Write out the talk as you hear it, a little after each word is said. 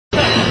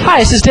Hi,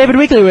 this is David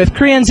Weekley with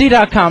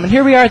KoreanZ.com, and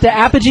here we are at the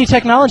Apogee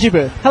Technology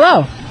booth.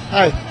 Hello.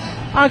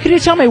 Hi. Could you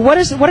tell me what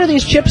are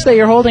these chips that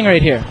you're holding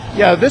right here?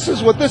 Yeah, this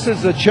is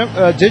a chip,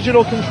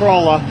 digital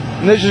controller,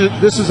 and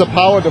this is a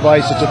power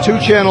device. It's a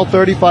 2-channel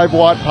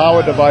 35-watt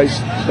power device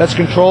that's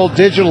controlled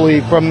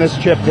digitally from this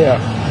chip here.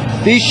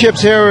 These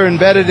chips here are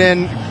embedded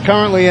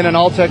currently in an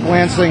Altec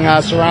Lansing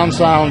surround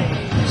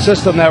sound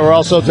system that we're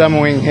also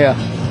demoing here.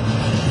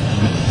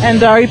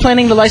 And are you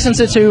planning to license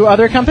it to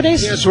other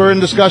companies? Yes, we're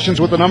in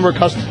discussions with a number of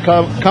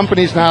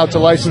companies now to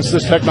license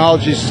this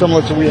technology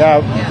similar to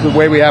the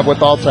way we have with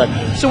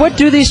Altec. So what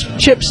do these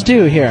chips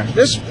do here?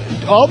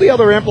 All the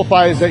other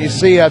amplifiers that you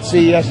see at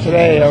CES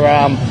today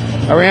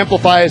are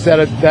amplifiers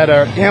that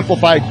are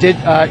amplified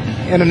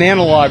in an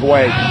analog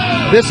way.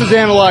 This is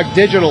analog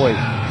digitally,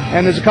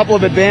 and there's a couple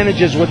of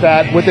advantages with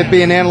that, with it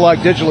being analog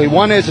digitally.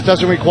 One is it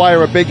doesn't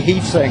require a big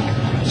heat sink.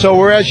 So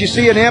whereas you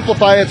see an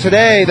amplifier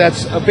today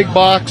that's a big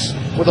box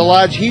with a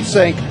large heat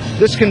sink,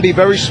 this can be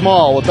very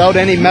small without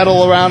any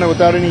metal around it,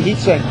 without any heat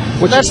sink.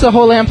 That's the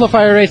whole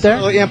amplifier right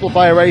there? The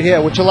amplifier right here,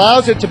 which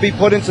allows it to be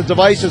put into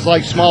devices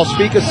like small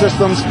speaker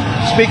systems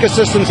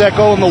that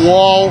go in the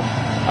wall,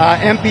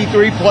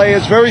 MP3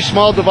 players, very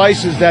small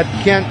devices that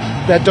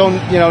don't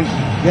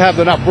have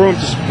enough room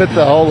to fit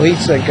the whole heat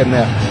sink in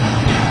there.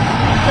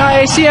 Now,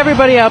 I see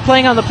everybody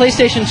playing on the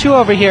PlayStation 2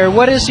 over here.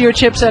 What is your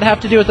chipset have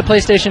to do with the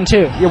PlayStation 2?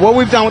 Yeah, what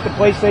we've done with the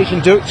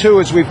PlayStation 2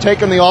 is we've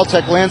taken the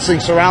Altec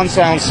Lansing surround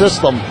sound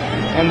system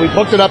and we've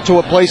hooked it up to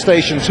a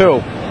PlayStation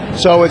 2.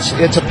 So it's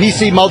a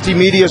PC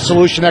multimedia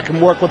solution that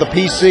can work with a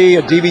PC,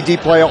 a DVD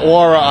player,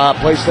 or a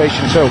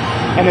PlayStation 2.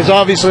 And there's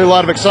obviously a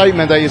lot of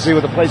excitement that you see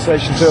with the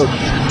PlayStation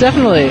 2.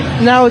 Definitely.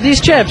 Now,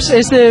 these chips,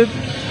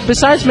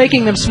 besides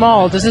making them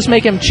small, does this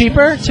make them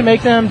cheaper to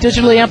make them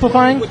digitally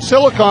amplifying? With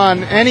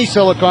silicon, any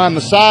silicon,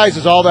 the size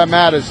is all that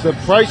matters. The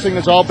pricing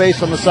is all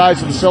based on the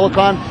size of the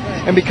silicon.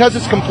 And because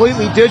it's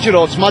completely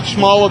digital, it's much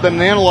smaller than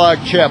an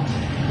analog chip.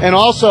 And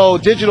also,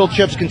 digital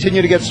chips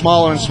continue to get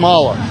smaller and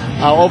smaller.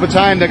 Over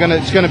time,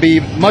 it's going to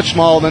be much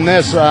smaller than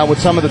this with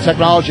some of the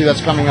technology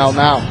that's coming out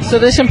now. So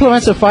this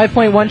implements a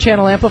 5.1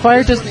 channel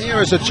amplifier?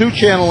 Here is a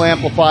 2-channel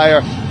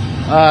amplifier,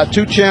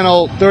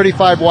 2-channel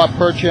 35-watt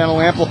per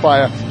channel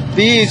amplifier.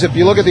 These, if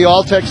you look at the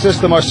Altec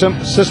system or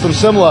system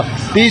similar,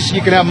 these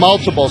you can have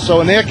multiple.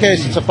 So in their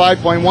case, it's a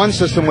 5.1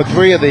 system with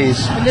 3 of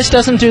these. And this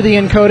doesn't do the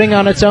encoding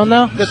on its own,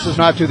 though? This does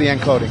not do the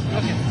encoding.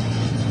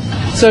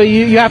 Okay. So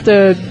you have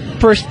to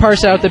first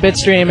parse out the bit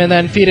stream and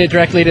then feed it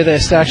directly to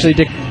this to actually...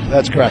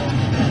 That's correct.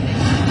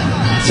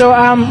 So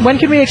when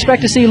can we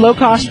expect to see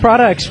low-cost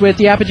products with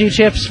the Apogee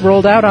chips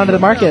rolled out onto the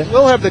market?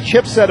 We'll have the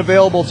chipset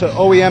available to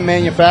OEM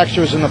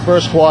manufacturers in the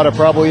first quarter,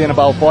 probably in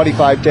about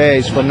 45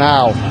 days from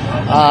now.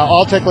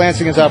 Altec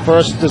Lansing is our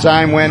first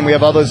design win. We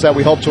have others that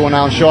we hope to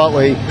announce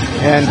shortly,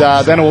 and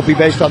then it will be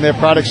based on their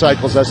product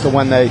cycles as to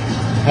when they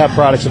have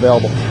products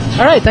available.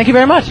 All right, thank you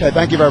very much. Okay,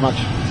 thank you very much.